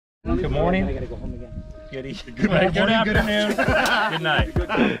Good morning. I gotta go home again. Good afternoon. Good night.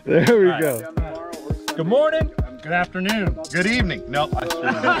 There we go. Good morning. Good afternoon. Good evening. No.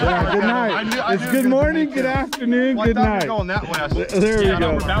 Yeah, good night. It's good morning, good afternoon, good night. Going that way. There we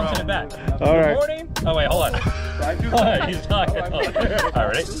go. We're bouncing it back. All right. Good morning. Oh wait, hold on. He's talking. All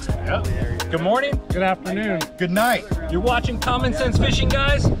right. Yep. Good morning. Good afternoon. Good night. You're watching Common Sense Fishing,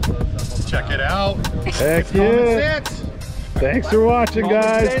 guys. Check it out. Heck yeah. Thanks for watching,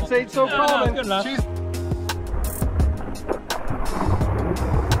 guys. Sense ain't so common. Good enough.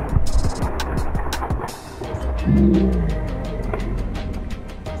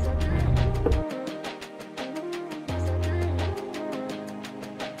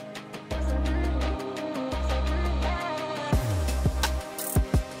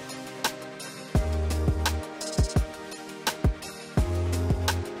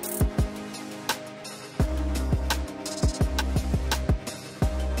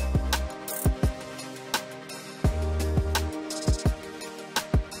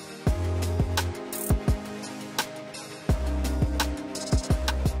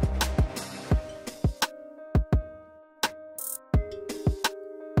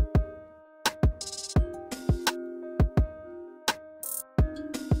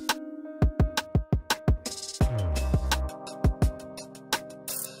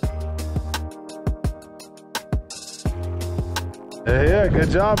 Hey, yeah,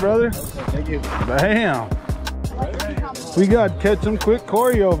 good job, brother. Thank you. Bam. We got Catch 'em Quick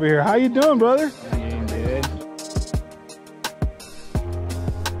Corey over here. How you doing, brother? Good.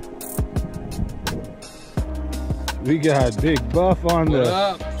 We got Big Buff on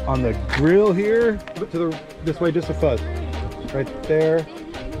the grill here. This way, just a fuzz. Right there.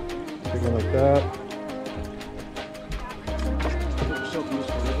 Take one like that.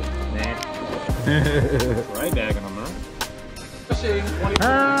 Right bagging them, huh?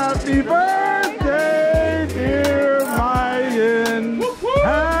 Happy birthday, dear Mayan.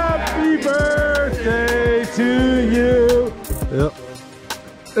 Happy birthday to you. Yep.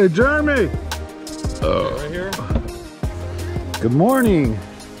 Hey, Jeremy. Right here. Good morning,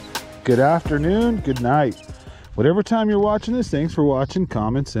 good afternoon, good night. Whatever time you're watching this, thanks for watching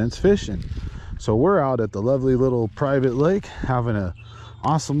Common Sense Fishing. So we're out at the lovely little private lake having a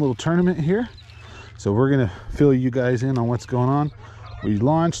awesome little tournament here. So we're gonna fill you guys in on what's going on. We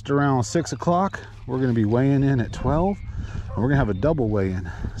launched around 6 o'clock. We're gonna be weighing in at 12, and we're gonna have a double weigh-in.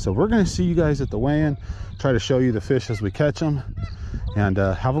 So we're gonna see you guys at the weigh-in, try to show you the fish as we catch them, and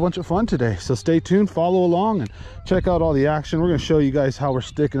have a bunch of fun today. So stay tuned, follow along, and check out all the action. We're gonna show you guys how we're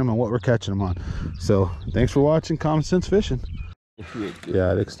sticking them and what we're catching them on. So thanks for watching Common Sense Fishing.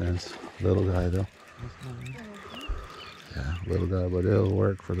 Yeah, it extends. Little guy though. Yeah, little guy, but it'll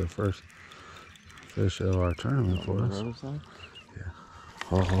work for the first fish of our tournament for us. Yeah.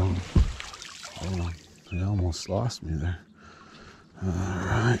 Oh, hold on. He almost lost me there. All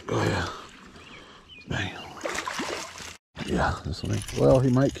right. Oh yeah. Bang. Yeah, this one. Well, he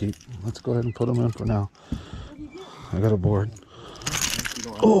might keep. Let's go ahead and put him in for now. I got a board.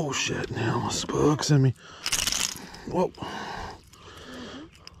 Oh shit! Now my spooks in me. Whoa.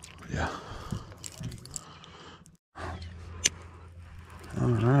 Yeah. All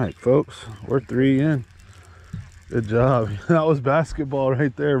right, folks, we're 3 in. Good job. That was basketball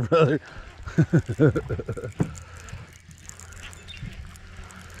right there, brother.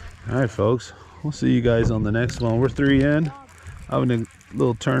 All right, folks, we'll see you guys on the next one. We're 3 in, having a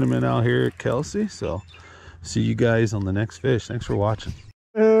little tournament out here at Kelsey. So see you guys on the next fish. Thanks for watching.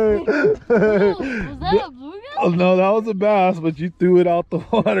 Was that a blue guy? Oh no, that was a bass, but you threw it out the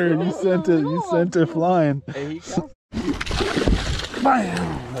water and you sent it flying. There you go.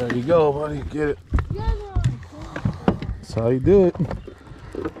 Bam! There you go, buddy. Get it. That's how you do it.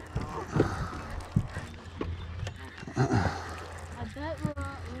 I bet we're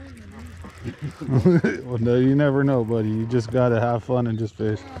not winning. Well, no, you never know, buddy. You just gotta have fun and just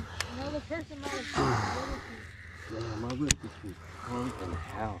fish. Another person might have My wrist is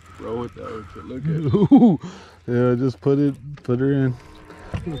 1.5. Throw it though. Look at Ooh. Yeah, just put her in.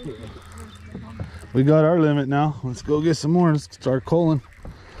 We got our limit now. Let's go get some more. Let's start culling.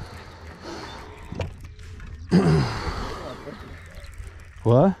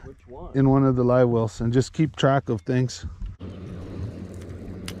 What? Which one? In one of the live wells, and just keep track of things.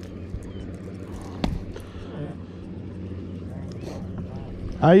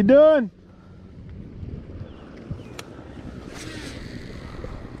 How you doing?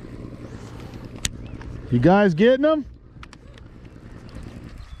 You guys getting them?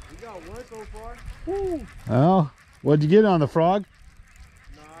 We got one so far. Woo. Oh, what'd you get on the frog?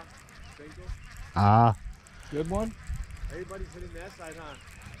 Nah, single. Ah. Good one. Everybody's hitting that side, huh?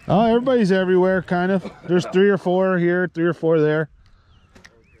 Oh, everybody's everywhere, kind of. There's 3 or 4 here, 3 or 4 there.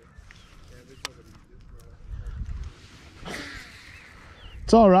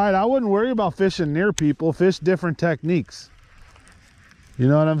 It's all right. I wouldn't worry about fishing near people. Fish different techniques. You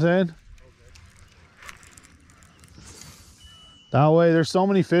know what I'm saying? That way, there's so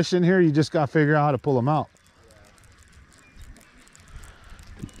many fish in here, you just got to figure out how to pull them out.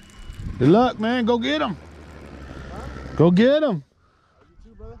 Good luck, man. Go get them. Go get them.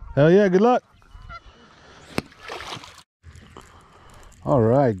 Hell yeah, good luck. All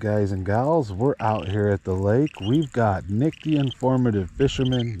right, guys and gals, we're out here at the lake. We've got Nick the Informative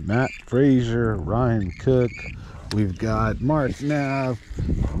Fisherman, Matt Frazier, Ryan Cook. We've got Mark Nav,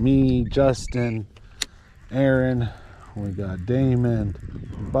 me, Justin, Aaron. We got Damon.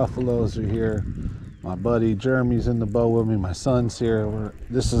 Buffalows are here. My buddy Jeremy's in the boat with me. My son's here. We're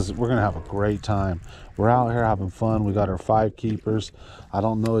gonna have a great time. We're out here having fun. We got our 5 keepers. I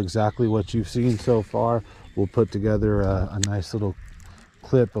don't know exactly what you've seen so far. We'll put together a nice little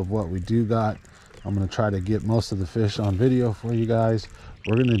clip of what we do got. I'm gonna try to get most of the fish on video for you guys.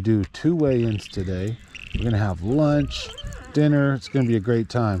 We're gonna do 2 weigh-ins today. We're gonna have lunch, dinner. It's gonna be a great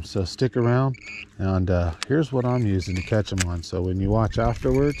time, so stick around. And here's what I'm using to catch them on. So when you watch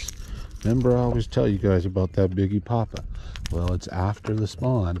afterwards, remember I always tell you guys about that Biggie Papa. Well, it's after the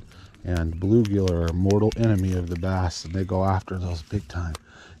spawn, and bluegill are a mortal enemy of the bass, and they go after those big time.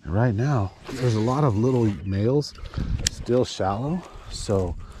 And right now, there's a lot of little males still shallow,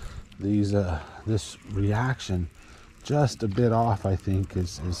 so these this reaction just a bit off, I think,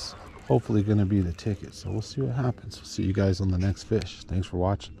 is hopefully going to be the ticket. So we'll see what happens. We'll see you guys on the next fish. Thanks for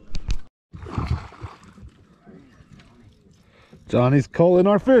watching. Johnny's culling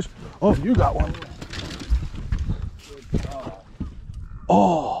our fish. Oh, you got one.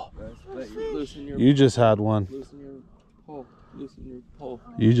 Oh, you just had one. Loosen your pole.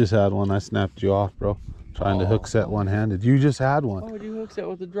 You just had one. I snapped you off, bro. Trying to hook set one-handed. You just had one. Why would you hook set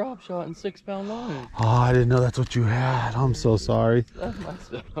with a drop shot and 6-pound line? Oh, I didn't know that's what you had. I'm so sorry. That's my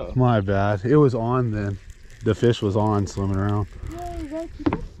stuff. My bad. It was on then. The fish was on, swimming around.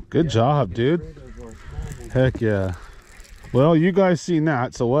 Good job, dude. Heck yeah. Well, you guys seen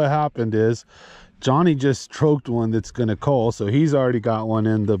that. So what happened is Johnny just stroked one that's gonna cull, so he's already got one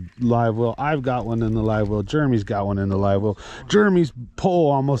in the live well. I've got one in the live well. Jeremy's got one in the live well. Jeremy's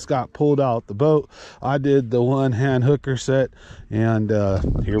pole almost got pulled out the boat. I did the one-hand hooker set, and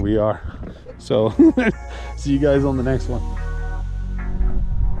here we are. So see you guys on the next one.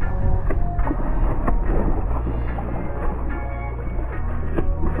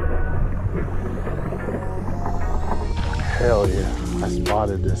 Hell yeah. I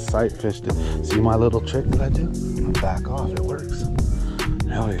spotted this sight fished it. See my little trick that I do? I back off, it works.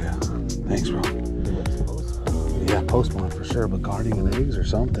 Hell yeah. Thanks, bro. Yeah, post one for sure, but guarding an eggs or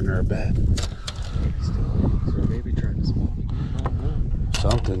something, or a bed. Maybe trying to small.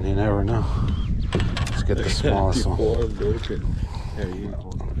 Something, you never know. Let's get the smallest one.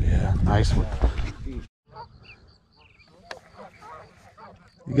 Yeah, nice one.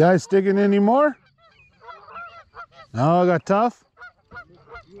 You guys sticking any more? No, I got tough.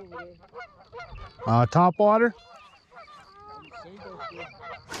 Top water.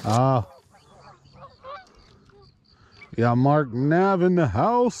 Oh. Yeah, Mark Nav in the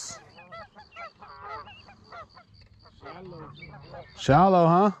house. Shallow,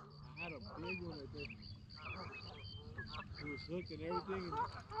 huh? I had a big one that he was hooked and everything.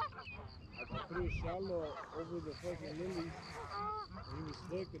 And I threw a shallow over the fucking lilies. And he was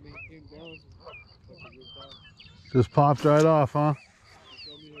hooked and he came down. Just popped right off, huh? He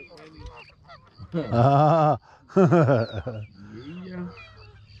showed me his handy. Ah. Yeah.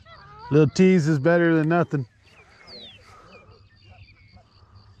 Little tease is better than nothing.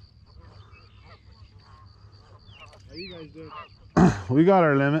 How you guys doing? We got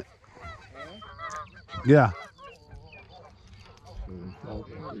our limit. Yeah.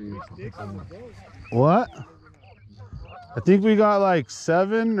 What? I think we got like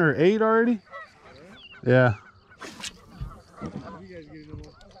 7 or 8 already. Yeah.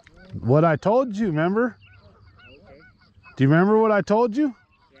 What I told you, remember? Okay. Do you remember what I told you?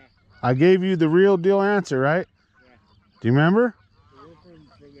 Yeah. I gave you the real deal answer, right? Yeah. Do you remember? So we're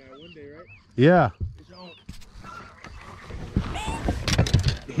from that one day, right? Yeah.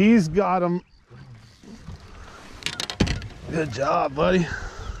 He's got him. Good job, buddy.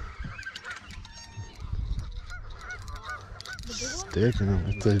 Sticking him.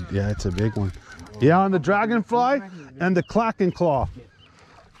 It's a big one. Yeah, on the dragonfly and the clacking claw.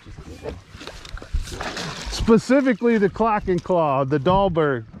 Specifically the clacking claw, the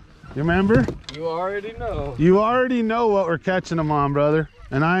Dahlberg. You remember? You already know. You already know what we're catching them on, brother.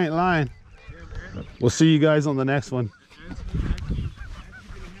 And I ain't lying. We'll see you guys on the next one.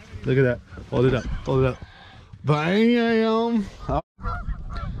 Look at that. Hold it up. Hold it up. Bam.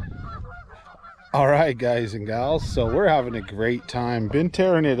 All right, guys and gals, so we're having a great time. Been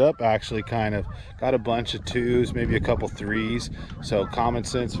tearing it up, actually, kind of. Got a bunch of 2s, maybe a couple 3s. So Common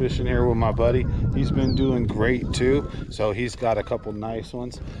Sense Fishing here with my buddy. He's been doing great too. So he's got a couple nice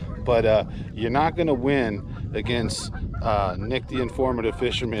ones. But you're not gonna win against Nick the Informative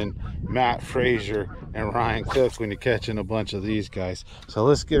Fisherman, Matt Frazier, and Ryan Clif when you're catching a bunch of these guys. So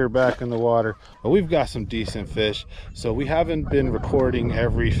let's get her back in the water. But we've got some decent fish. So we haven't been recording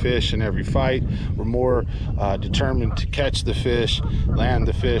every fish and every fight. We're more determined to catch the fish, land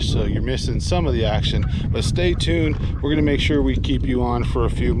the fish, so you're missing some of the action. But stay tuned. We're gonna make sure we keep you on for a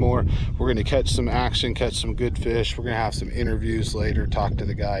few more. We're gonna catch some action, catch some good fish. We're gonna have some interviews later, talk to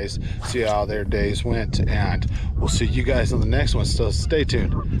the guys, see how their days went, and we'll see you guys on the next one. So stay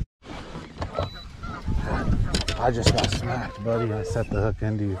tuned. I just got smacked, buddy. I set the hook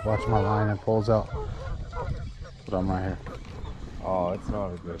into you. Watch my line and pulls out. But I'm right here. Oh, it's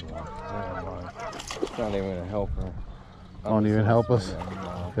not a good one. It's not even a helper. Won't even help us?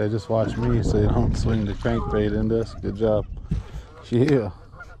 Okay, just watch me so you don't swing the crankbait into us. Good job. Yeah.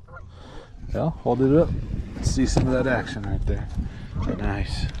 Yeah, hold it up. Let's see some of that action right there.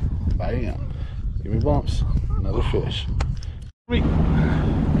 Nice. Bam. Give me bumps. Another fish.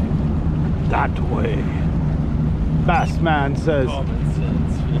 That way. Bassman says Common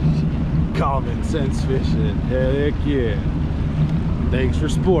sense fishing. Common sense fishing. Heck yeah. Thanks for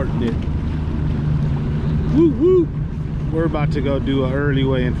sporting it. Woo woo. We're about to go do an early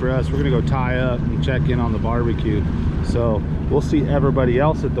weigh-in for us. We're gonna go tie up and check in on the barbecue. So we'll see everybody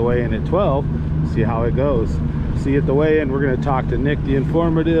else at the weigh-in at 12. See how it goes. See you at the weigh-in. We're gonna talk to Nick the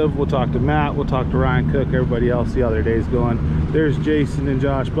Informative. We'll talk to Matt. We'll talk to Ryan Cook. Everybody else. See how their day's going. There's Jason and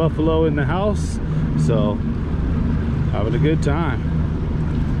Josh Buffalow in the house. So having a good time.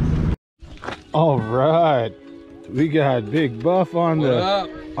 All right, we got Big Buff on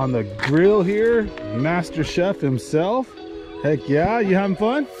the grill here. Master Chef himself. Heck yeah, you having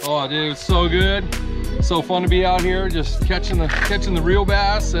fun? Oh dude, it's so good. So fun to be out here just catching the real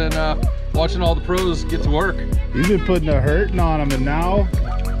bass and watching all the pros get to work. You've been putting a hurting on them, and now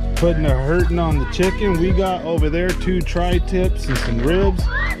putting a hurting on the chicken. We got over there 2 tri-tips and some ribs.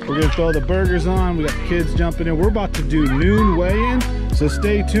 We're gonna throw the burgers on. We got kids jumping in. We're about to do noon weigh-in, so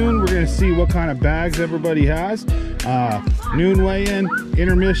stay tuned. We're gonna see what kind of bags everybody has. Noon weigh-in,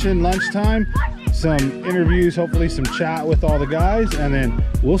 intermission, lunchtime, some interviews, hopefully some chat with all the guys, and then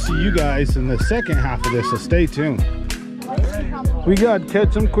we'll see you guys in the second half of this, so stay tuned. We got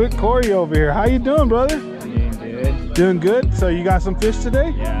Catch 'em Quick Corey over here. How you doing, brother? Doing good. Doing good? So you got some fish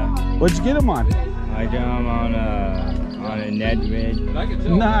today? Yeah. What'd you get them on? I got them on a Ned rig.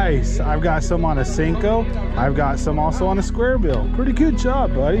 Nice. I've got some on a Cinco. I've got some also on a square bill. Pretty good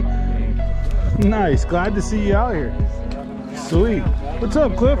job, buddy. Nice. Glad to see you out here. Sweet. What's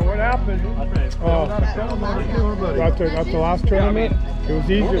up, Clif? What happened? At the last tournament, it was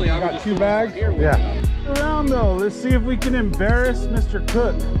easy. We got 2 bags. Yeah. Around though, let's see if we can embarrass Mr.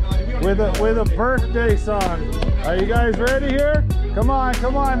 Cook with a birthday song. Are you guys ready here? Come on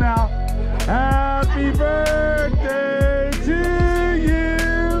now. Happy birthday to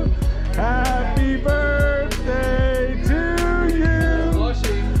you. Happy birthday to you.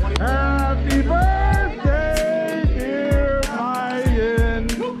 Happy birthday, dear Ryan.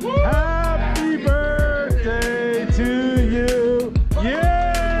 Happy birthday to you.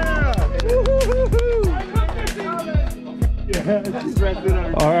 Yeah!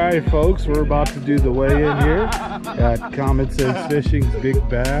 All right, folks, we're about to do the weigh-in here at Common Sense Fishing's Big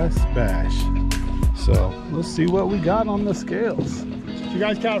Bass Bash. So let's see what we got on the scales. Did you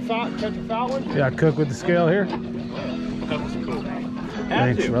guys catch a foul one? Yeah, Cook with the scale here. That was cool.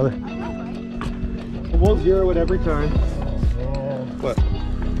 Thanks, brother. We'll zero it every time. What?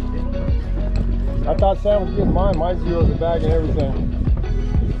 I thought Sam was getting mine. Mine zeroed the bag and everything.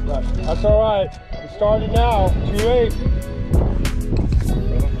 But that's all right. We're starting now. Too late.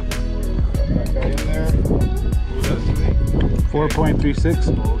 That guy in there.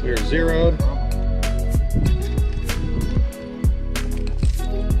 4.36. We're zeroed.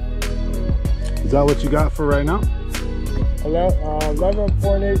 Is that what you got for right now?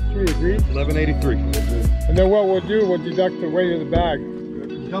 11.83, agreed? 1183. And then what we'll do, we'll deduct the weight of the bag.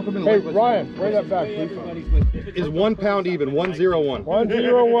 Dump them in Hey, the Ryan, weigh that bag, please. Is 1 pound even? 101.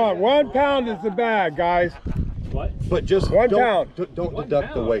 101. 1 pound is the bag, guys. What? But just 1 don't, pound. Don't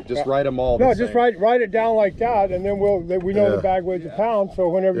deduct the weight. Just write them all. No, the just same. write it down like that, and then we know Yeah. the bag weighs a pound. So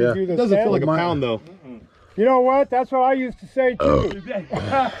whenever you do the It doesn't feel like a stand- pound though. You know what? That's what I used to say too.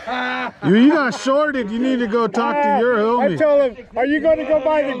 You got shorted. You need to go talk to your I homie. tell him, are you going to go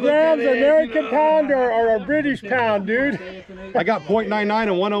by the grams, American pound, or a British pound, dude? I got 0.99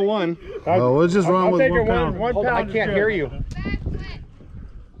 and 101. Oh, what's just wrong I'll with take 1 it pound? one Hold on, pound. I can't hear you.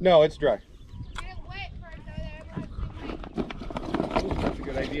 No, it's dry. That's a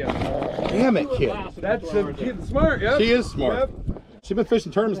good idea. Damn it, kid. That's kid smart, yeah. She is smart. She's been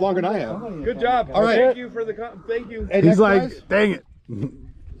fishing tournaments longer than I have. Good job. All right. Thank you for the thank you. Hey, He's next, like, guys. dang it.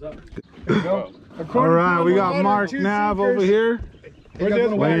 All right, we got Mark Nav over here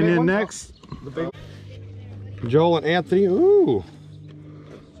weighing in next. Joel and Anthony. Ooh.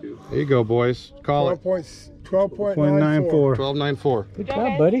 There you go, boys. Call it. 12.94. 12.94. Good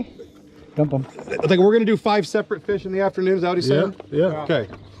job, buddy. Dump them. I think we're gonna do 5 separate fish in the afternoon. Is that what he Yeah, said? yeah. Okay.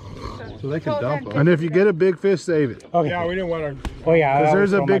 So they can dump them. And if you get a big fish, save it. Okay. Yeah, we didn't want to. Oh yeah. I Because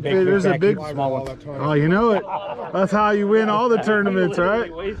always there's a throw my big fish. There's a back, big. keep small ones. Oh, you know it. That's how you win all the tournaments,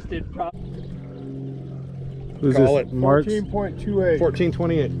 right? Who's Call this? it. Mark. 14.28.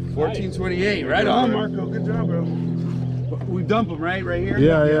 1428. 1428. Right on, Marco. Good job, bro. We dump them right here.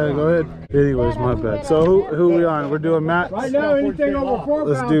 Yeah, yeah. Go ahead. Anyways, my bad. So who we on? We're doing Matt. Right now, anything over 4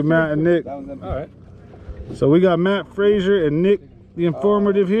 Let's pounds. do Matt and Nick. All right. So we got Matt Frazier and Nick the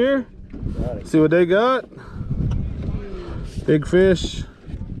Informative here. See what they got. Big fish.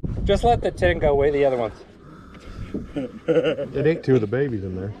 Just let the 10 go, weigh the other ones. It ate 2 of the babies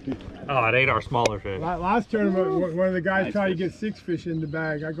in there. Oh, it ate our smaller fish. Last tournament, one of the guys tried to get 6 fish in the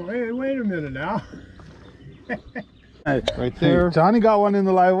bag. I go, hey, wait a minute now. Right there. Johnny got one in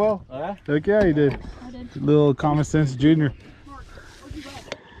the live well. Huh? Heck yeah, he did. Little Common Sense Junior.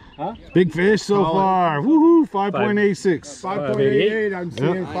 Huh? Big fish so far. Woohoo! 5.86. 5.88, I'm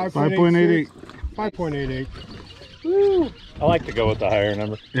seeing 5.88. 5.88. I like to go with the higher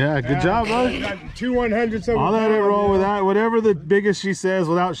number. Yeah, good job, brother. 2 100s over. I'll let it roll with that. Whatever the biggest she says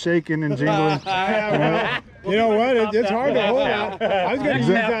without shaking and jingling. You know what? It's hard to hold that. I was going to use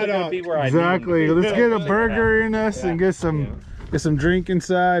that up. Exactly. Let's get a burger in us and get some drink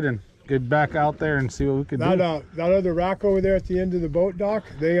inside and get back out there and see what we can do. That other rack over there at the end of the boat dock,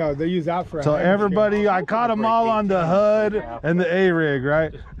 they use that for a So hand everybody, I caught them all on the HUD and the A-rig,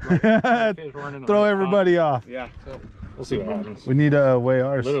 right? Throw everybody off. Yeah. We'll see what happens. We need to weigh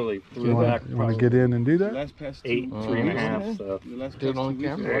ours. Literally threw You back want to get in and do that? Last past 8, 3.5. So Did on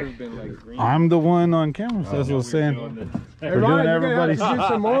camera. Been like green. I'm the one on camera, so that's what I'm saying. Hey, We're Ryan, doing you're gonna have everybody's. to do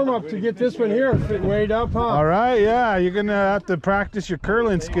some warm up to get this one here weighed up, huh? All right, yeah, you're gonna have to practice your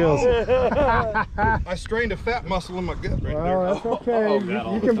curling skills. I strained a fat muscle in my gut right there. Well, that's okay.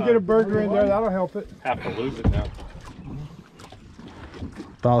 You can get a burger in there. That'll help it. have to lose it now.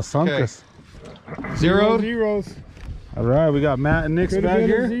 About sunk Okay. us. Zeroed. Zeros. All right, we got Matt and Nick's Could have bag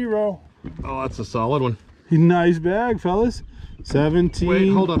been a here. 0. Oh, that's a solid one. Nice bag, fellas. 17. Wait,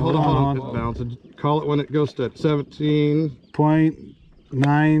 hold on. It's bouncing. Call it when it goes to 17.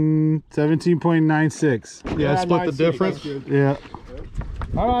 17.96. Yeah, split the 96, difference. that's good. Yeah.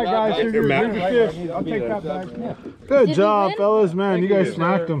 All right, guys. Here's your Matt. fish. I'll take that back. Good Did job, we win? fellas, man. You guys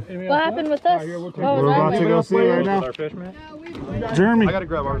smacked them. What happened with us? We're about to go see right now. Our fish, man? Jeremy, I gotta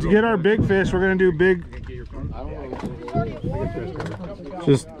grab ours. to get our big fish, we're gonna do big.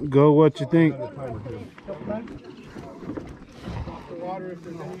 Just go what you think.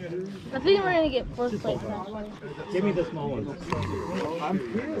 I think we're gonna get 4th place now. Give me the small one.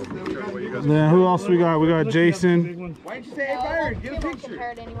 Then who else we got? We got Jason Why didn't you say, hey, Byron, get a picture?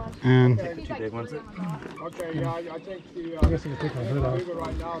 Compared to anyone. and Okay, yeah, I think the leave it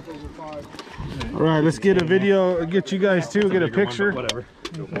right now is over 5. all right. Let's get a video. Get you guys too. Get a picture. Whatever.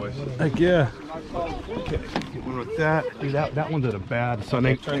 Heck yeah. One with that. Dude, that one's at a bad. So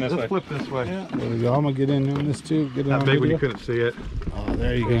turn this way. let's flip this way. There we go. I'm gonna get in on this too. Get it That on big when you video. couldn't see it. Oh,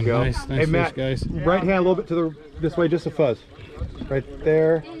 there you you go. go. Nice Hey, fish, Matt. guys. Right hand a little bit to this way, just a fuzz. Right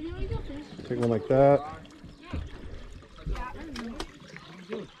there. Take one like that.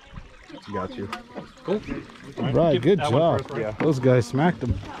 Got you. All right, good job. Those guys smacked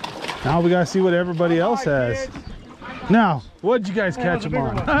them. Now we gotta see what everybody else has. Now, what'd you guys catch them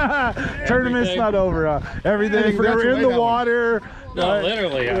on? Tournament's not over. Everything. They forgot were to in weigh the that one. water. No,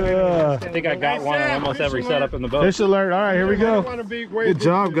 literally. I think I got one on almost every setup in the boat. Fish alert. All right, here we go. Want to be Good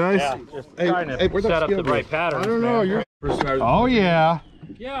job, guys. Yeah, just Hey, trying to hey, where'd that set up the scale right go? pattern. I don't know. You're Oh yeah.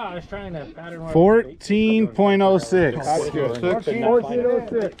 Yeah, I was trying to pattern. 14.06. That's good.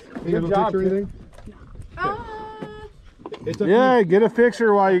 14.06. You have a picture or anything? Yeah, get a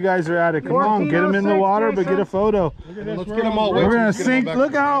picture while you guys are at it. Come on, get them in the water, but get a photo. Let's get them all. We're gonna sink.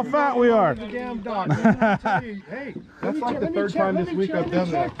 Look how fat we are. Hey, that's like the third time this week I've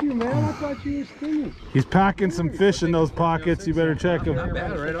done that. He's packing some fish in those pockets. You better check them.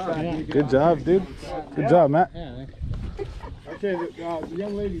 Good job, dude. Good job, Matt. Okay, the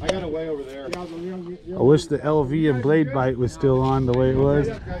young lady. I got away over there. I wish the LV and blade bite was still on the way it was.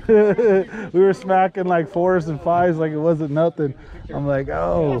 We were smacking like 4s and 5s like it wasn't nothing. I'm like,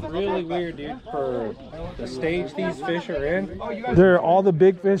 oh. It's really weird, dude, for the stage these fish are in. They're all the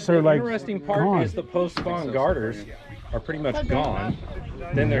big fish are like The interesting part gone. is the post-spawn garters are pretty much gone.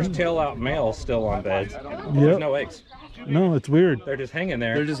 Then there's tail-out males still on beds. There's no eggs. No, it's weird. They're just hanging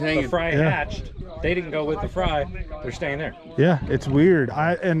there. They're just hanging. The fry Yeah. hatched. They didn't go with the fry. They're staying there. Yeah, it's weird.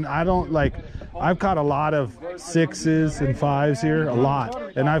 I don't like. I've caught a lot of 6s and 5s here, a lot,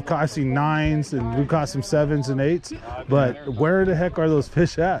 and I've seen 9s and we've caught some 7s and 8s. But where the heck are those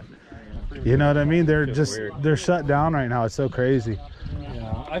fish at? You know what I mean? They're they're shut down right now. It's so crazy.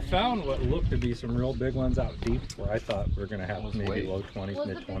 Yeah, I found what looked to be some real big ones out deep where I thought we were going to have maybe low 20s,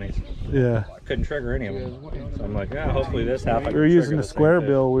 mid 20s. Yeah. I couldn't trigger any of them. So I'm like, yeah, hopefully this happens. We were using the square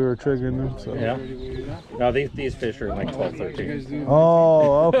bill. We were triggering them. So. Yeah. No, these fish are in like 12, 13.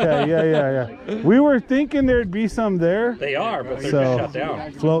 Oh, okay. Yeah. We were thinking there'd be some there. They are, but they're So, just shut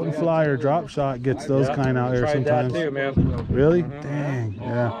down. Float and fly or drop shot gets those kind out here Tried sometimes. that too, man. Really? Dang.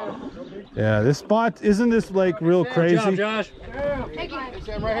 Yeah. Yeah. This spot, isn't this like real crazy? Good job, Josh.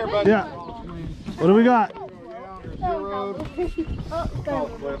 Sam, right here, buddy. Yeah. What do we got?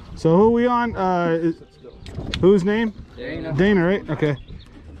 So who we on? Whose name? Dana, right? Okay.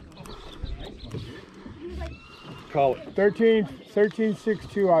 Call it.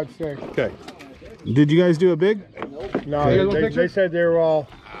 13.62, I'd say. Okay. Did you guys do a big? No, Okay. they said they were all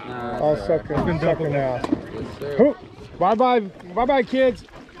sucking ass. Bye-bye, kids.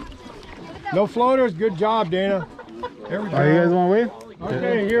 No floaters. Good job, Dana. Are you guys want to wait?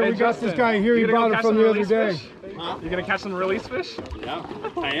 Okay, here we got this guy here. He brought it from the other day. You gonna catch some release fish? Yeah,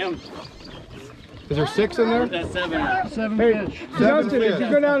 I am. Is there 6 in there? That's 7. Hey, Justin, did you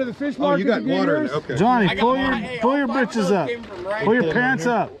go down to the fish market? Oh, you got to get water in yours? it. Okay. Johnny, pull your britches up. Pull your pants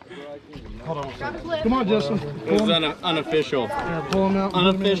up. Come on, Justin. This is unofficial. Pull him out.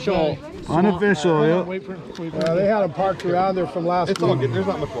 Unofficial. Unofficial, yeah. They had him parked around there from last It's all good. There's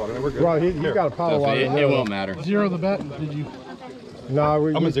not much water. We're good. Bro, he's got a pile of water. It won't matter. Zero the bet, did you? No,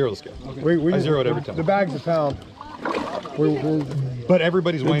 I'm gonna zero the scale. we I zero it every time. The bag's a pound. But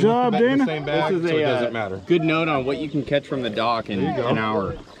everybody's weighing job, the Dana. same bag, This is so it a doesn't matter. good note on what you can catch from the dock in an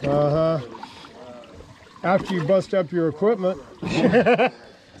hour. After you bust up your equipment.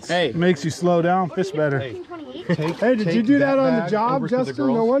 Hey, Makes you slow down, fish better. Hey, did you do that on the job,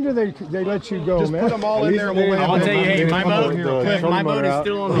 Justin? No wonder they let you go, Just man. put them all in there and we'll weigh them. I'll tell you, hey, my boat motor is out.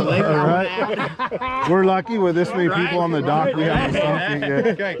 still on the lake. All right. We're lucky with this many people on the dock. We haven't sunk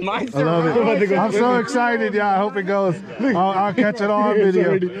it yet. Mine's I love it. I'm so excited. Yeah, I hope it goes. I'll catch it all on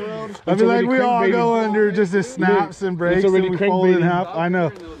video. I feel like we all go under just as snaps and breaks and we fold in half. I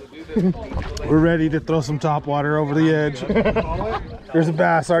know. We're ready to throw some top water over the edge. There's a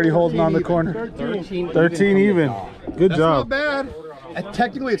bass already holding on the corner. 13 even. Good job. Not bad.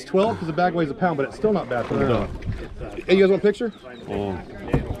 Technically it's 12 because the bag weighs a pound, but it's still not bad for the dog. Hey, you guys want a picture?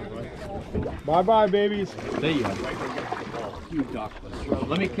 Bye-bye, babies. There you go.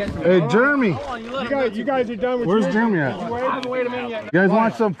 Let me catch them. Hey, Jeremy. You guys are done with Where's yours? Jeremy at? Wait a minute. You guys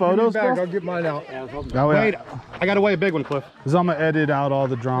want some photos, Back, bro? I'll get mine out. Wait, I gotta weigh a big one, Cliff. Because I'm going to edit out all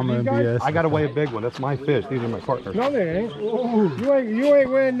the drama and BS. I gotta weigh a big one. That's my fish. These are my partners. No, they ain't. You ain't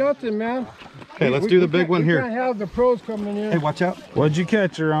weighing nothing, man. Okay, let's do the big one We here. can't have the pros coming in. Hey, watch out. What'd you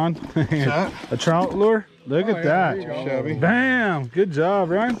catch her on? A trout lure? Look at that. Chevy. Bam. Good job,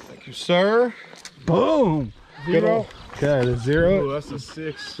 Ryan. Thank you, sir. Boom. Zero. Okay, the 0. That's a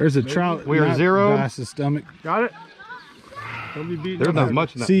 6. There's a trout. We are in that 0. Bass's stomach. Got it? Don't be beating There's not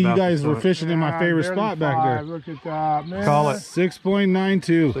much in that. See, you bass guys were stomach. fishing in my favorite barely spot back 5. there. Look at that, man. Call it.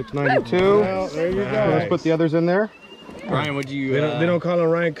 6.92. 692. Well, there you go. Let's put the others in there. Ryan, would you? They don't call him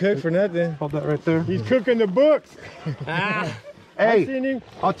Ryan Cook for nothing. Hold that right there. He's cooking the books. Hey, Seen him?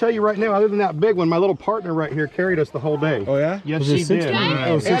 I'll tell you right now, other than that big one, my little partner right here carried us the whole day. Oh, yeah? Yes, Was it she 6? did. Oh,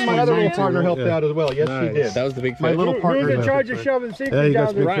 And my other little 6.92. partner helped Yeah. out as well. Yes, she did. That was the big fish. My little partner. Who's in helped charge us. of shoving secrets Yeah, you got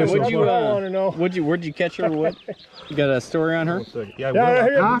down there? big Ryan, fish. would That's you? what I want to know. Where'd you catch her? What? You got a story on her? Yeah,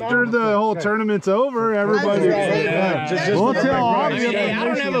 After the whole tournament's over, everybody. We'll tell all of you. Hey, I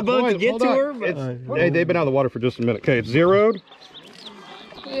don't have a boat to get to her. But hey, they've been out of the water for just a minute. Okay, it's zeroed.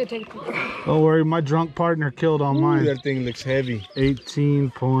 Don't worry, my drunk partner killed on mine. That thing looks heavy.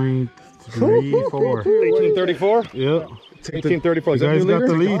 18.34. 1834. Yep. 1834. Is You that guys new got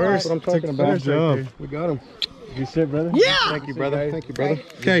the leader? lead. That's what I'm talking about. Good job. We got him. You sit, brother. Yeah. Thank you, brother. Thank you, brother.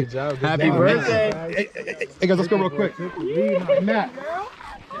 Okay. Happy birthday. Hey guys, let's go real quick. Matt.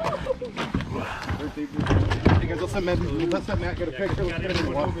 Hey guys, let's let Matt get a picture. Let's get him in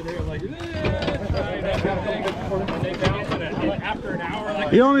the water.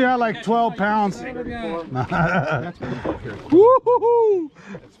 He only had like 12 pounds. Woo-hoo-hoo.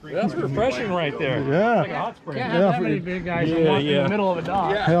 That's refreshing right there. Yeah. Like a hot spring. Can't have that many big guys in the middle of a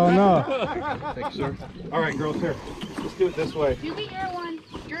dock. Hell no. Thank you, sir. All right, girls, here. Let's do it this way. You beat your one.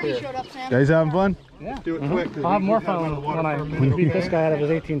 Journey showed up, Sam. Guys having fun? Yeah. Do it quick. I'll have more fun when I beat this guy out of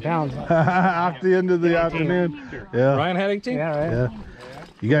his 18 pounds. After the end of the afternoon. Yeah. Ryan had 18? Yeah, right? Yeah.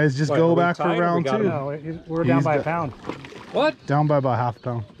 You guys just go back for round 2. No, we're down by a pound. What? Down by about half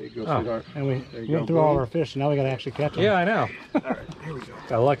pound. There you go, sweetheart. And we went through all of our fish, and now we got to actually catch them. Yeah, I know. All right, here we go.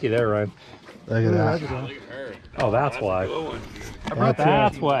 Got lucky there, Ryan. Look at that. Oh, that's why.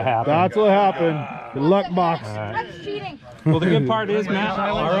 That's what happened. That's what happened. The luck box. That's cheating. Well, the good part is, Matt,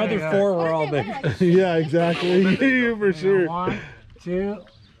 our other 4 were all big. Yeah, exactly. You for sure. 1, 2,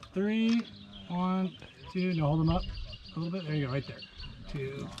 3. 1, 2. No, hold them up a little bit. There you go, right there.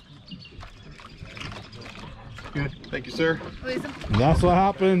 2. Good. Thank you, sir. That's what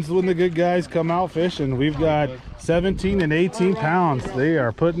happens when the good guys come out fishing. We've got 17 and 18 pounds. They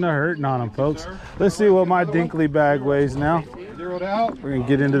are putting a hurting on them, folks. Let's see what my Dinkley bag weighs now. Zeroed out. We're gonna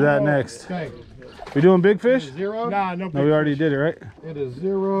get into that next. Okay. We doing big fish? Zeroed? Nah, no. No, we already did it, right? It is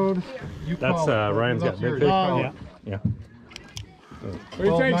zeroed. You That's call it. Ryan's got big fish. Yeah. Yeah. What do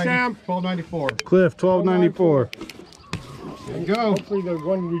you think, Sam? 1294. Cliff, 1294. There you go. Hopefully the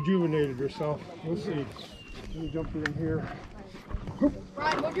one rejuvenated herself. We'll see. Let me jump in here.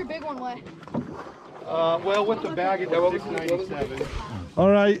 Ryan, what'd your big one weigh? Well, with the bag, it's 697. All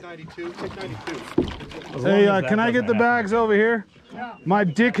right. 692. 692. Hey, can I get the bags over here? My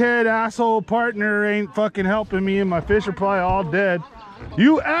dickhead asshole partner ain't fucking helping me, and my fish are probably all dead.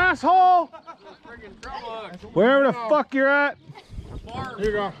 You asshole! Wherever the fuck you're at. Here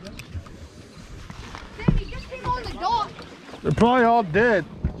you go. Sam, you just came on the dock. They're probably all dead.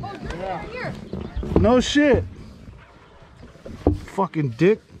 Oh, you're right here. No shit. Fucking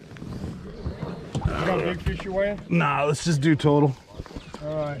dick. You got a big fish you're weighing? Nah, let's just do total.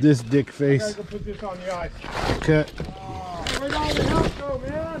 All right. This dick I face. gotta go put this on the ice. Okay. Where'd all the help go,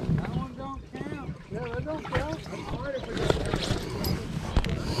 man? That one don't count. Yeah, that don't count. I'm sorry if it don't count.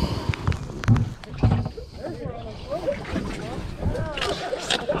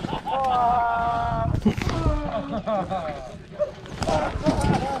 There's one on the float.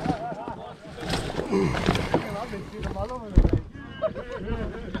 I've been shooting them all over the place.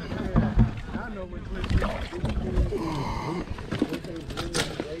 I know which way to go.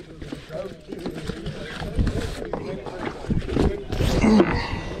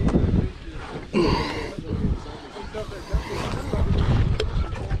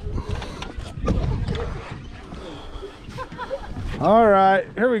 All right,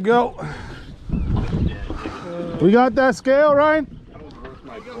 here we go. We got that scale, Ryan?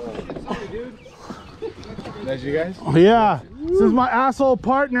 That's you guys? Yeah. Since my asshole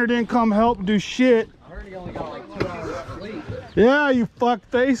partner didn't come help do shit. I heard he only got like 2 hours of sleep. Yeah, you fuck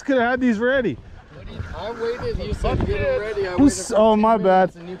face could have had these ready. I waited. You said get it ready. I waited for Oh, 10 my bad.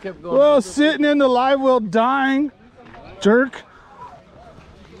 minutes and you kept going. Well, sitting in the live well dying, jerk.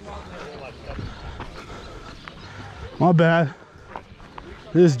 My bad.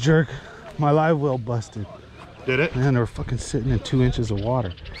 This jerk, my live well busted. Did it? Man, they were fucking sitting in 2 inches of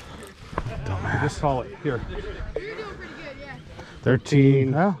water. Dumbass. Just call it. Here.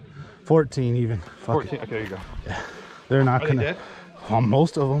 13, well, 14 even. Fuck 14. it. Okay, there you go. They're not Are they gonna. dead?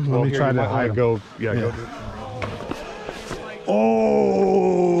 Most of them. Let me try to hide them. Go. Yeah, go.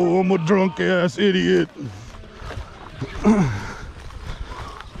 Oh, I'm a drunk ass idiot.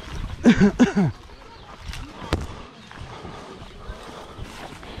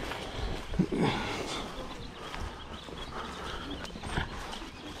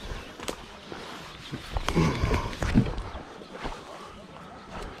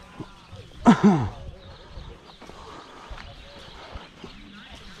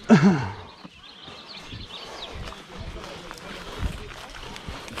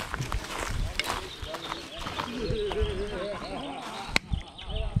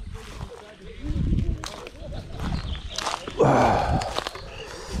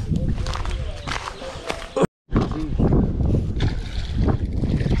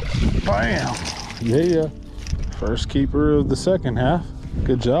 Bam! Yeah. First keeper of the second half.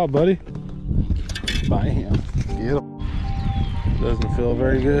 Good job, buddy. Bam. Get him. Doesn't feel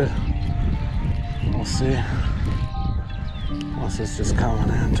very good. We'll see. Unless it's just coming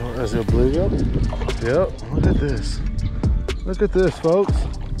in towards the bluegill. Yep, look at this. Look at this, folks.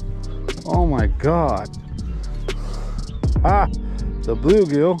 Oh my God. Ah, the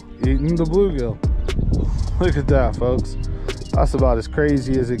bluegill eating the bluegill. Look at that, folks. That's about as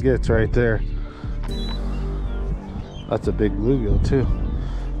crazy as it gets right there. That's a big bluegill too.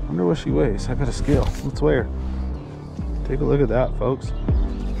 I wonder what she weighs. I got a scale. Let's weigh her. Take a look at that, folks.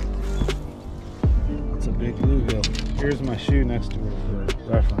 That's a big bluegill. Here's my shoe next to her for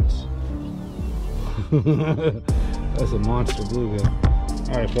reference. That's a monster bluegill.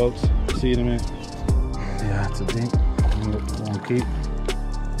 All right, folks. See you in a minute. Yeah, it's a dink. Won't keep.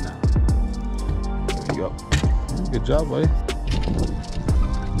 No. There you go. Good job, buddy.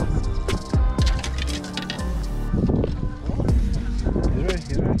 He's ready.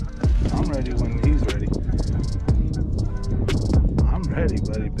 He's ready. I'm ready when he's ready. I'm ready,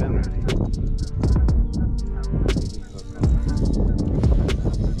 buddy. Been ready.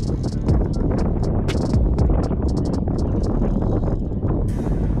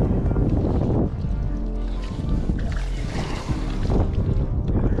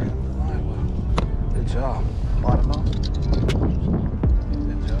 Good job. Bottom up.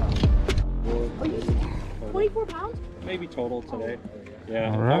 Good job. 24 pounds? Maybe total today. Yeah,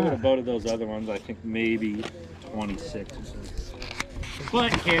 All if right. I would have voted those other ones, I think maybe 26 or something.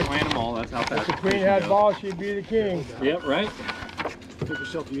 But you can't land them all. That's how fast The queen had balls, she'd be the king. Yep, right? Take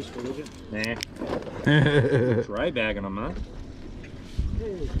yourself to use for religion. Nah. Dry bagging them, huh?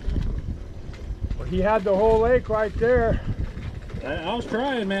 Well, he had the whole lake right there. I was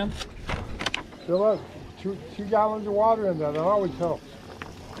trying, man. Fill up 2 gallons of water in there. That always helps.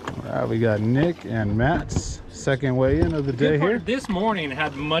 All right, we got Nick and Matt's second weigh-in of the day here. This morning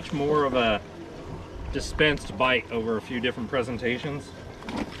had much more of a dispensed bite over a few different presentations,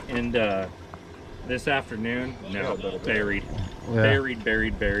 and this afternoon, no, buried. Yeah.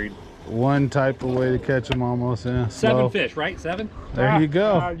 Buried. One type of way to catch them almost. Yeah, 7 slow. fish, right? 7? There you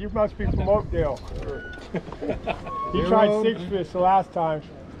go. You must be from Oakdale. He tried 6 fish the last time.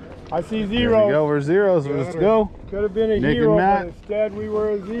 I see There we zero. go. We're zeros. Let's go. Could have been a Nick and hero, Matt. but instead we were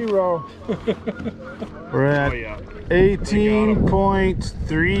a 0. We're at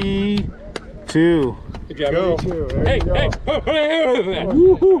 18.32. Good job. Go. Hey.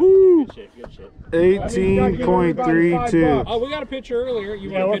 Woo-hoo-hoo. Good shit. 18.32. Oh, we got a picture earlier.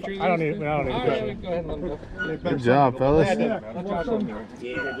 You want a picture? I don't need it. All right, go ahead and let them go. Good job, fellas. Good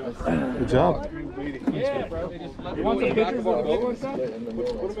job. Yeah, bro. They just want some pictures of the big ones?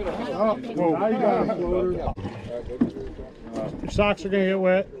 Put them in a Now you got a floater. Your socks are going to get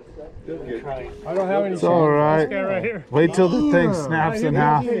wet. I don't have any It's all right. This guy right here. Wait till the thing snaps in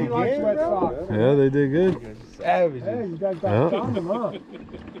half. He likes wet socks. Yeah, they did good. Hey, you guys got them, huh?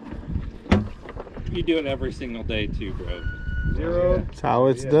 You do it every single day too, bro. 0. That's how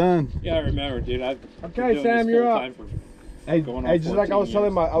it's done. Yeah, I remember, dude. I've Okay, been doing Sam, this you're full up. time for Hey, going on hey, just like I was 14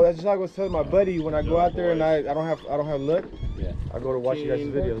 telling years. my, just like I was telling my buddy, when I go out there and I don't have luck, Yeah. I go to watch you guys'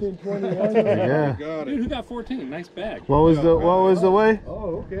 videos. 21. Yeah. Dude, who got 14? Nice bag. What was the way?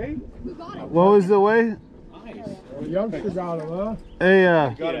 Oh, okay. What was the way? Nice. The youngster got him, huh? Hey,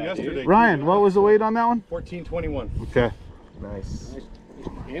 Got him yesterday. Ryan, what was the weight on that one? 1421. Okay. Nice.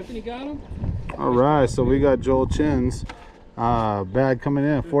 Anthony got him? All right, so we got Joel Chin's bag coming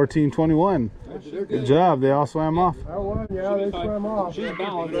in, 1421. Good job. They all swam off. That one, yeah, they swam off. She's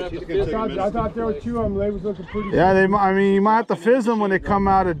balanced. I thought there were 2 of them. They was looking pretty. Yeah, I mean, you might have to fizz them when they come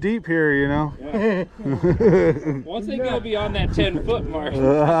out of deep here, you know. Once they go beyond that 10-foot mark. All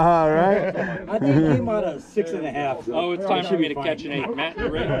right. I think he came out of 6.5. Oh, it's time for me to catch an 8. Matt, you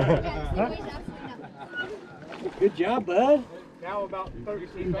ready? Good job, bud. Now about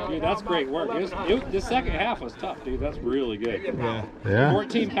 13 pounds. Dude, that's great work. This second half was tough, dude. That's really good. Yeah.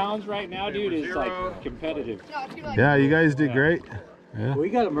 14 pounds right now, dude, is like competitive. Yeah, you guys did great. Yeah. We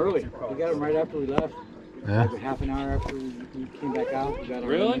got him early. We got him right after we left. Yeah. Like half an hour after we came back out. We got him.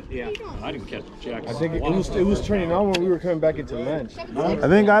 Really? Yeah. I didn't catch the check. I think it was turning on when we were coming back into lunch. I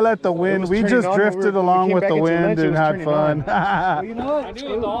think I let the wind. We just drifted along with the wind and had fun. Well, you know what? I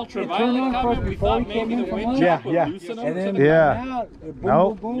knew with the ultraviolet turned on coming, first we before thought we came maybe in the from wind lunch. check would Yeah. loosen them. And then Yeah. we went out, boom,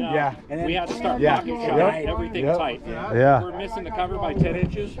 Nope. boom, boom. No. Yeah. And then We had to start Yeah. pocket shot, Yep. everything Yep. tight. Yeah. We're missing the cover by 10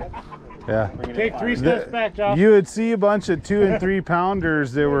 inches. Yeah. Take 3 steps back, Josh. You would see a bunch of 2 and 3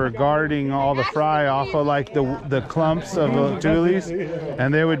 pounders that were guarding all the fry off of like the clumps of tulies,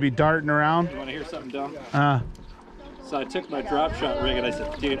 and they would be darting around. You want to hear something dumb? So So I took my drop shot rig and I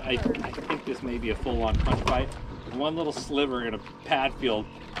said, dude, I think this may be a full-on punch bite. One little sliver in a pad field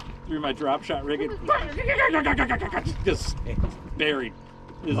through my drop shot rig and just buried.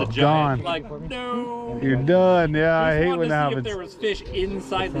 is a Gone. giant. Like, no. You're done. Yeah, I hate when that See if happens. there was fish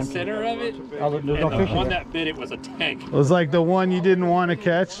inside the center of it. Oh, And the one that bit it was a tank. It was like the one you didn't want to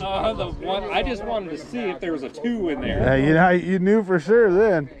catch. The one I just wanted to see if there was a 2 in there. Yeah, you know, you knew for sure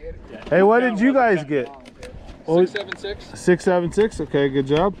then. Hey, what did you guys get? 676. 676. Okay, good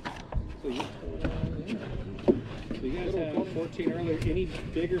job. So you guys had 14 earlier. Any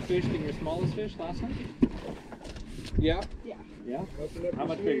bigger fish than your smallest fish last night? Yeah. Yeah. How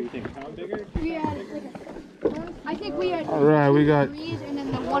much bigger do you think? A pound bigger? We had I think we had All right, we got 3s and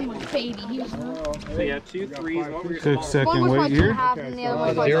then the one was baby. He was So you have 2 3s. What were your Took smallest? second one was weight like here. 2.5 and the other one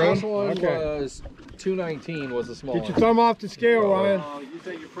was The like first one was 219 was the small Get your one. thumb off the scale, Ryan. You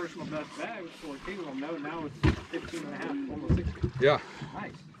said your personal best bag was 14. Well, no, now it's 15 and a half, almost 16. Yeah.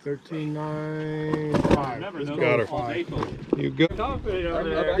 Nice. 13.95. Never Let's know. go. You go. Down,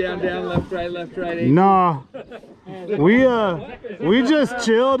 left, right. Nah, we just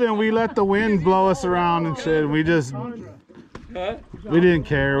chilled and we let the wind blow us around and shit. We didn't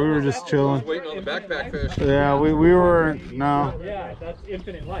care. We were just chilling. Waiting on the backpack fish. Yeah, we were no. Yeah, that's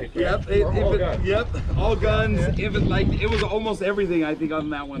infinite life. Yep, yep, all guns. Like it was almost everything I think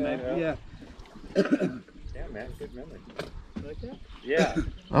on that one. Yeah. Yeah, man, good memory. Like that? Yeah.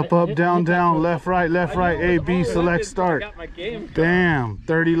 Up, down, left, right, A, B, select, start. Damn,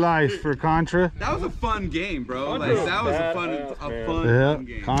 30 lives for Contra. That was a fun game, bro. Like that was a fun Yeah,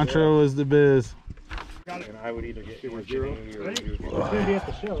 game. Contra was the biz. And I would either get 2 or 0. He's gonna be at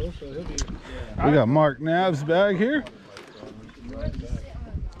the show, so he'll be. We got Mark Nav's bag here.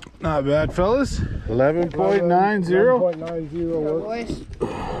 Not bad, fellas. 11.90.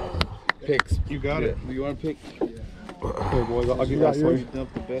 11.90 Picks. You got it. You want to pick? Here, boys. I'll give that for you.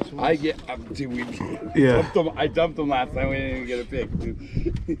 I get. Dude, Yeah. I dumped them last time. We didn't even get a pick, dude.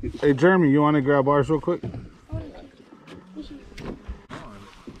 Hey, Jeremy, you want to grab ours real quick?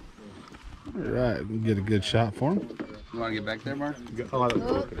 All right, we can get a good shot for him. You want to get back there, Mark? Oh,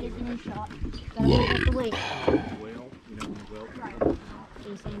 here's a new shot. Gotta have to wait.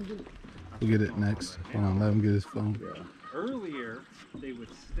 We'll get it next. Hold on, let him get his phone. Earlier, they would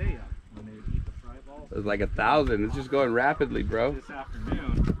stay up when they would eat the fry balls. It was like 1,000. It's just going rapidly, bro. This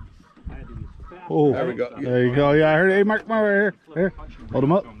afternoon, I had to be fast. Oh, there we go. There you go. Yeah, I heard. Hey, Mark, right here. Here, hold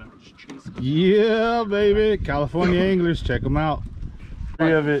him up. Yeah, baby. California Anglers, check them out.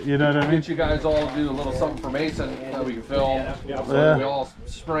 Of it, you know what I mean? Get you guys all to do a little something for Mason that we can film. Yeah. So we all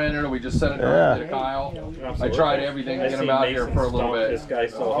sprint it, or we just send it directly to Kyle. I tried everything to get him out here for a little bit. This guy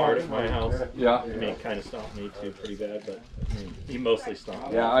so hard at my house. Yeah. I mean, kind of stomped me too, pretty bad, but I mean, he mostly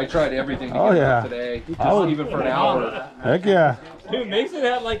stomped. Yeah, I tried everything to Oh, get him yeah. out today, just even for an hour. Heck yeah. Dude, Mason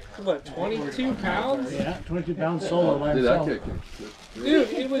had like, what, 22 pounds? Yeah, 22 pounds solo by Dude, that himself. kick. Dude,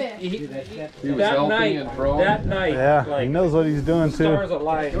 it was, He was that healthy night, and throwing. that night, Yeah, like, he knows what he's doing too. stars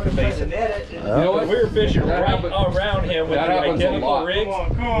aligned to Mason. You know what? We were fishing That right happens- around him with that the happens a identical lot. rigs.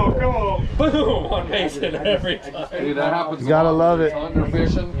 Come on. Boom on Mason every time. Dude, that happens. You gotta a lot love with it. Thunder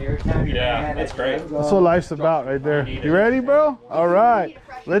fishing. Yeah, that's great. That's what life's about right there. You ready, bro? All right,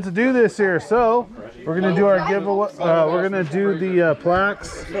 let's do this here. So we're gonna do our giveaway. We're gonna do the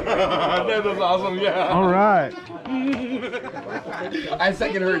plaques. That was awesome. Yeah. All right. I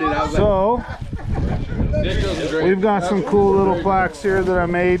second heard it. I was So we've got some cool little plaques here that I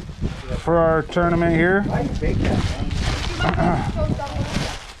made for our tournament here.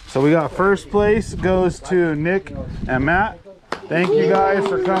 So we got first place goes to Nick and Matt. Thank you guys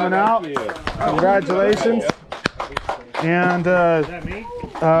for coming out. Congratulations. And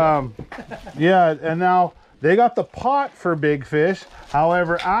yeah, and now they got the pot for big fish.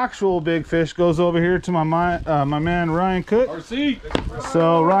 However, actual big fish goes over here to my man Ryan Cook.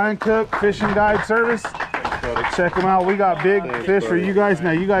 So Ryan Cook, Fishing Guide Service. Check them out. We got big fish for you guys.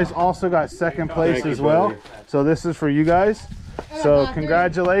 Now you guys also got second place as well. So this is for you guys. So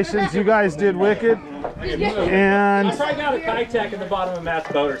congratulations, you guys did wicked. And I probably got a Kitech in the bottom of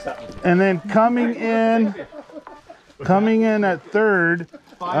Matt's boat or something. and then coming in at third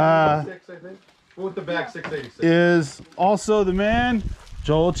With the bag 686. is also the man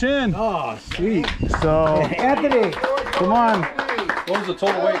Joel Chin. Oh, sweet. So Anthony, come on. What was the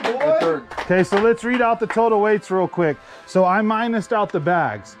total weight at third? Okay, so let's read out the total weights real quick. So I minused out the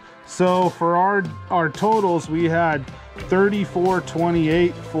bags. So for our totals, we had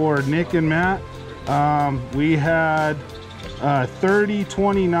 34.28 for Nick and Matt. We had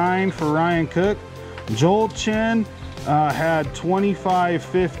 30.29 for Ryan Cook. Joel Chin had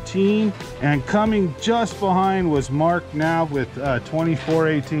 25.15, and coming just behind was Mark Nav with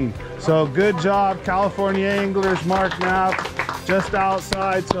 24.18. So good job, California Anglers, Mark Nav, just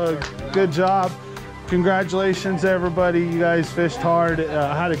outside. So good job. congratulations, everybody. You guys fished hard.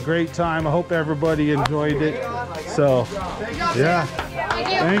 I had a great time. I hope everybody enjoyed it. So, yeah.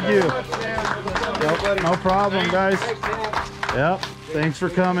 Thank you. No problem, guys. Yep. Thanks for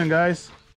coming, guys.